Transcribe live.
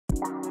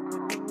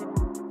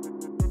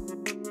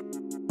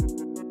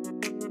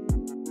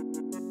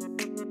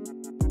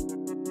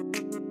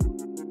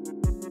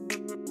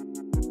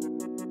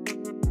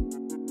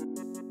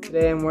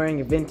Today I'm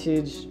wearing a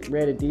vintage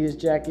red Adidas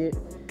jacket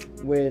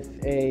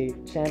with a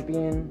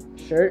Champion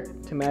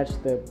shirt to match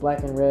the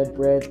black and red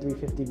Bread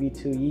 350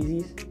 V2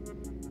 Yeezys.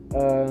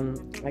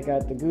 I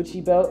got the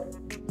Gucci belt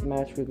to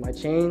match with my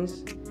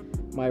chains,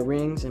 my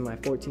rings, and my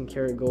 14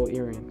 karat gold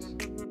earrings.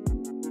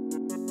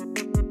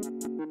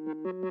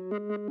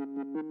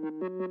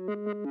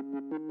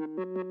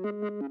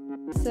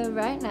 So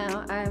right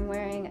now I'm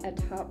wearing a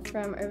top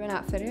from Urban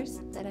Outfitters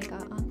that I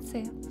got on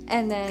sale.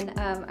 And then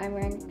I'm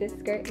wearing this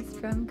skirt is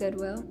from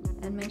Goodwill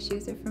and my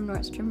shoes are from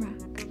Nordstrom Rack.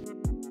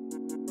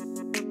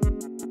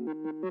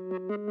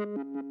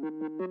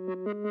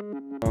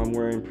 I'm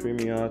wearing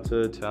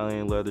Premiata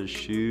Italian leather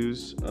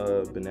shoes,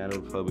 Banana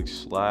Republic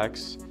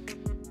slacks,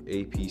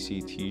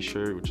 APC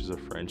t-shirt, which is a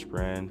French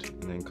brand,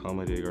 and then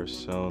Comme des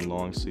Garçons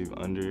long sleeve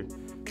under,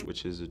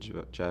 which is a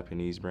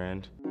Japanese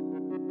brand.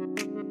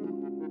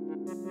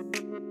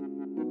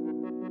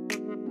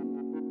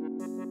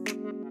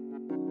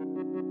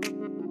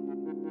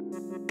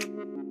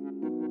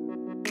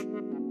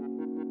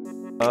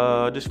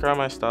 Describe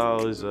my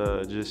style as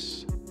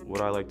just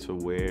what I like to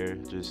wear.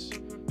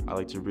 I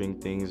like to bring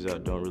things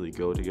that don't really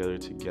go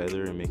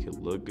together and make it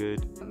look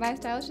good. My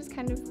style is just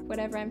kind of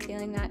whatever I'm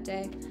feeling that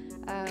day.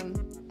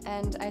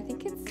 And I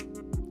think it's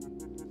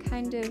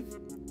kind of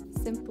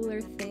simpler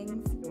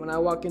things. When I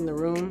walk in the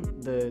room,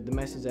 the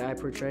message that I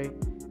portray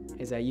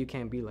is that you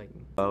can't be like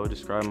me. I would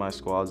describe my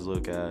squad's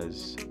look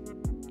as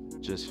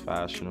just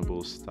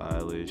fashionable,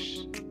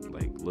 stylish,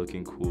 like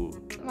looking cool.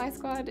 My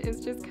squad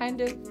is just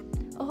kind of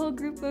a whole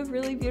group of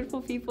really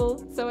beautiful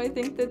people, so I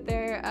think that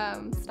their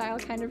style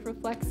kind of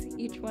reflects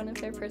each one of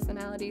their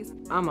personalities.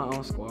 I'm my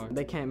own squad.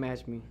 They can't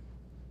match me.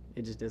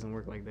 It just doesn't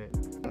work like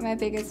that. My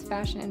biggest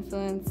fashion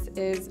influence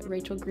is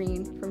Rachel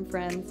Green from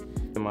Friends.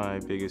 My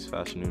biggest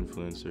fashion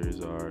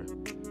influencers are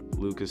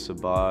Lucas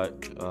Sabat,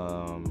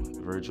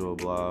 Virgil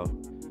Abloh,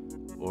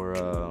 or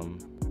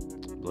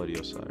Bloody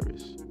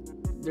Osiris.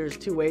 There's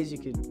two ways you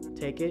could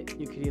take it.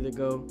 You could either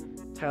go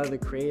Tyler the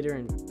Creator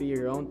and be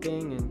your own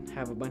thing and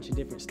have a bunch of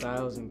different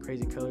styles and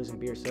crazy colors and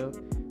be yourself,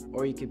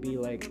 or you could be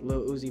like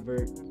Lil Uzi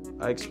Vert.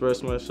 I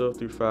express myself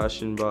through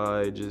fashion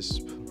by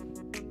just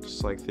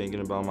like thinking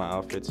about my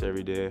outfits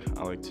every day.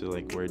 I like to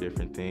wear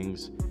different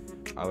things.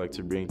 I like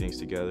to bring things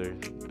together.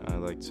 I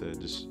like to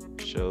just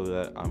show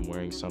that I'm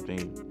wearing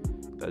something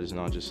that is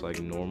not just like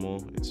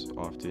normal. It's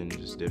often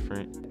just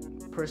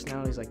different.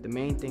 Personality is like the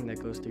main thing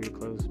that goes through your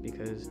clothes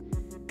because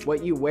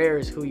what you wear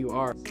is who you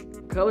are.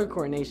 Color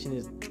coordination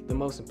is the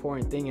most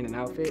important thing in an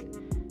outfit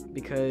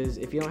because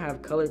if you don't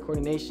have color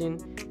coordination,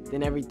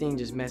 then everything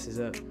just messes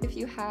up. If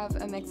you have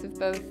a mix of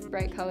both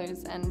bright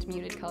colors and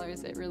muted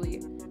colors, it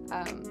really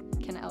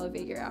can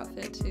elevate your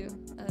outfit to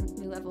a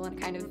new level, and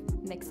kind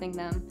of mixing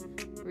them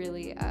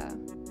really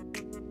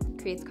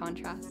creates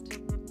contrast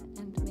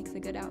and makes a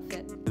good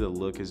outfit. The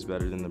look is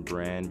better than the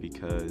brand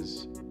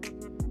because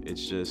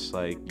it's just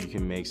like you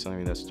can make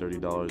something that's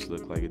 $30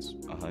 look like it's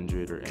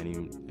 $100 or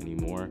any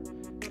more,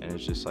 and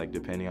it's just like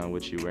depending on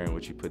what you wear and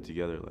what you put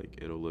together, like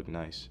it'll look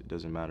nice. It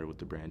doesn't matter what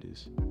the brand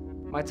is.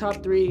 My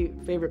top 3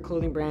 favorite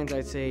clothing brands,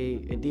 I'd say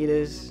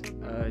Adidas,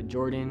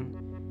 Jordan,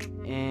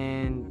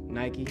 and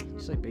Nike,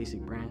 just like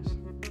basic brands.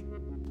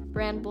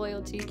 Brand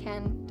loyalty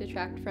can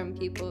detract from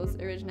people's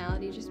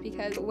originality just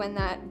because when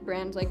that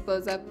brand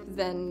blows up,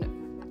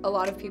 then a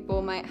lot of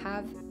people might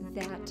have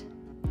that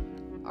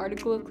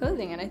article of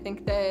clothing, and I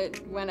think that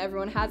when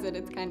everyone has it,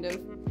 it's kind of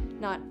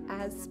not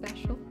as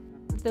special.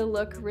 The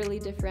look really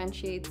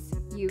differentiates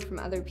you from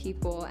other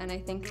people, and I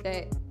think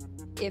that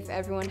if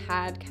everyone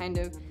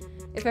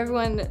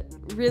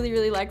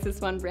really likes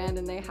this one brand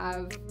and they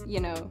have,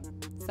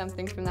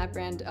 something from that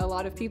brand, a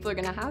lot of people are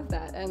gonna have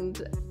that,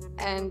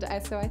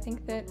 so I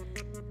think that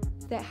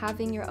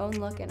having your own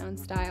look and own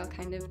style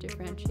kind of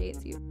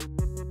differentiates you.